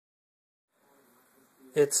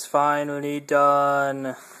It's finally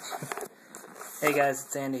done. Hey guys,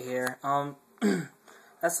 it's Andy here.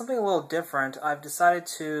 That's something a little different. I've decided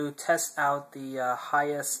to test out the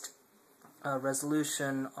highest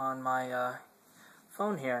resolution on my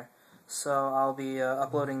phone here. So I'll be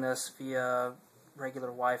uploading this via regular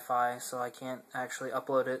Wi-Fi, so I can't actually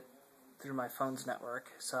upload it through my phone's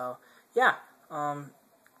network. So yeah,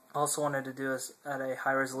 also wanted to do this at a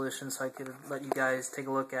high resolution so I could let you guys take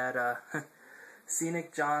a look at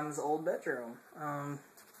Scenic John's old bedroom.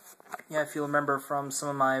 Yeah, if you remember from some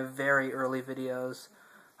of my very early videos,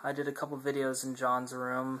 I did a couple videos in John's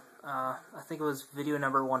room. I think it was video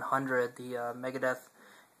number 100, the Megadeth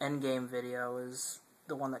Endgame video is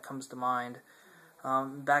the one that comes to mind.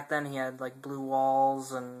 Back then he had like blue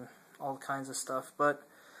walls and all kinds of stuff, but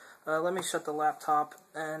let me shut the laptop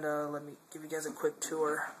and let me give you guys a quick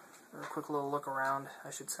tour, or a quick little look around,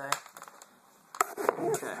 I should say.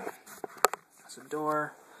 Okay. A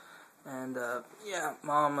door, and yeah,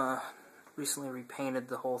 Mom recently repainted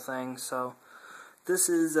the whole thing, so this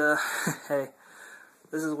is hey,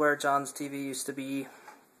 this is where John's TV used to be,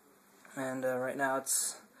 and right now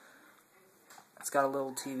it's got a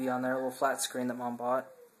little TV on there, a little flat screen that Mom bought,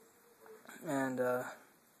 and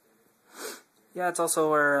yeah, it's also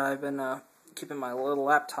where I've been keeping my little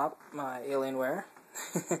laptop, my Alienware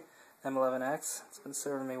M11X. It's been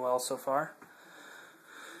serving me well so far.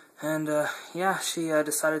 And yeah, she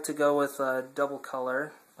decided to go with a double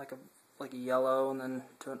color, like a yellow, and then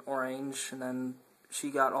to an orange, and then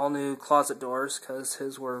she got all new closet doors because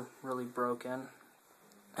his were really broken.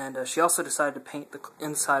 And she also decided to paint the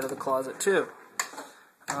inside of the closet too.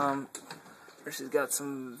 Where she's got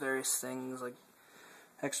some various things like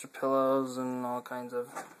extra pillows and all kinds of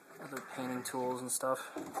other painting tools and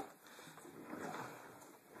stuff.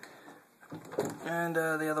 And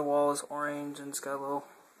the other wall is orange, and it's got a little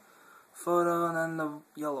photo, and then the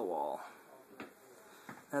yellow wall.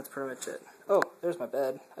 That's pretty much it. Oh, there's my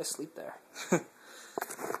bed. I sleep there.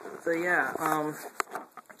 So yeah,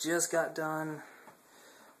 just got done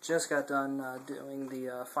doing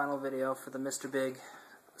the final video for the Mr. Big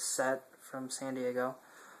set from San Diego.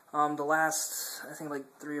 The last, I think, like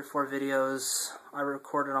 3 or 4 videos I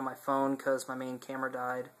recorded on my phone because my main camera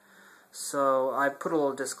died. So I put a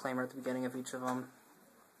little disclaimer at the beginning of each of them,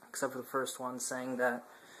 except for the first one, saying that,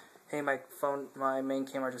 hey, my main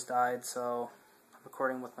camera just died, so I'm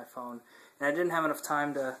recording with my phone. And I didn't have enough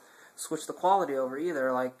time to switch the quality over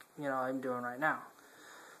either, like, you know, I'm doing right now.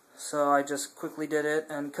 So I just quickly did it,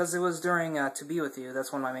 and because it was during To Be With You,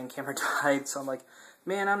 that's when my main camera died, so I'm like,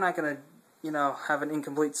 man, I'm not going to, you know, have an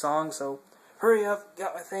incomplete song, so hurry up,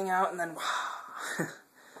 got my thing out, and then, wow.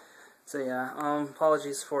 So yeah,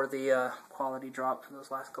 apologies for the quality drop from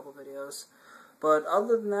those last couple videos. But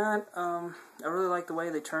other than that, I really like the way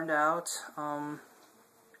they turned out.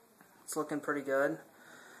 It's looking pretty good.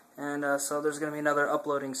 And so there's going to be another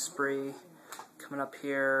uploading spree coming up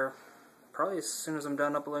here, probably as soon as I'm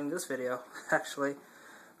done uploading this video, actually.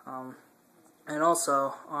 And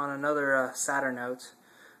also, on another sadder note,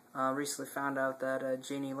 recently found out that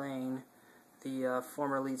Jani, the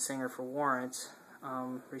former lead singer for Warrant,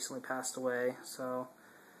 recently passed away. So,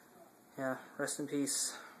 yeah, rest in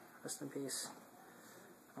peace. Rest in peace.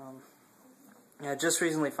 Yeah, just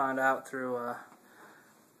recently found out through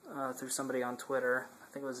somebody on Twitter.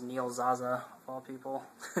 I think it was Neil Zaza, of all people.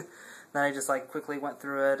 Then I just like quickly went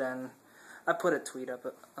through it, and I put a tweet up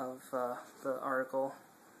of the article.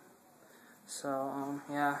 So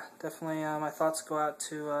yeah, definitely my thoughts go out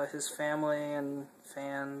to his family and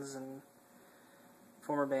fans and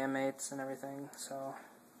former bandmates and everything. So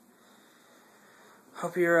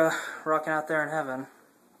hope you're rocking out there in heaven.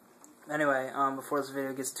 Anyway, before this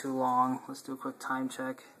video gets too long, let's do a quick time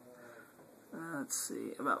check. Let's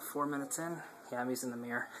see, about 4 minutes in. Yeah, I'm using the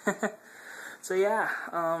mirror. So yeah,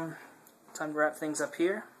 time to wrap things up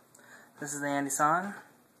here. This is TheAndySan,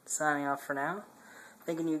 signing off for now.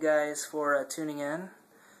 Thanking you guys for tuning in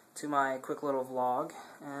to my quick little vlog.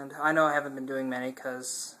 And I know I haven't been doing many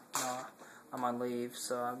because I'm on leave,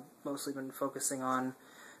 so I've mostly been focusing on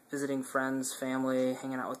visiting friends, family,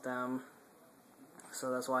 hanging out with them. So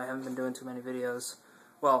that's why I haven't been doing too many videos.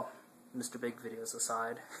 Well, Mr. Big videos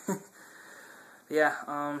aside. Yeah,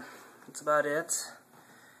 that's about it.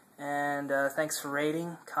 And thanks for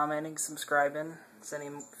rating, commenting, subscribing,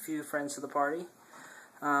 sending a few friends to the party.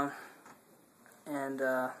 And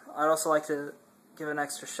I'd also like to give an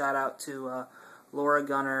extra shout out to Laura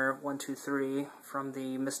Gunner 123 from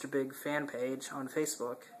the Mr. Big fan page on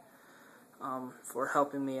Facebook for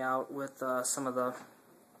helping me out with some of the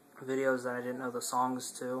videos that I didn't know the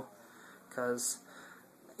songs to, because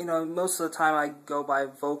you know, most of the time I go by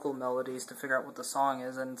vocal melodies to figure out what the song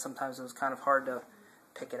is, and sometimes it was kind of hard to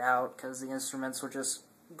pick it out because the instruments were just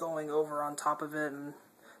going over on top of it, and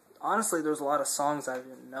honestly, there's a lot of songs I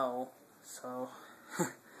didn't know, so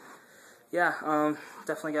yeah,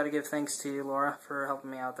 definitely got to give thanks to you, Laura, for helping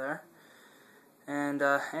me out there. And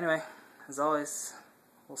anyway, as always,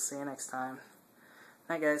 we'll see you next time.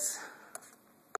 Night, guys.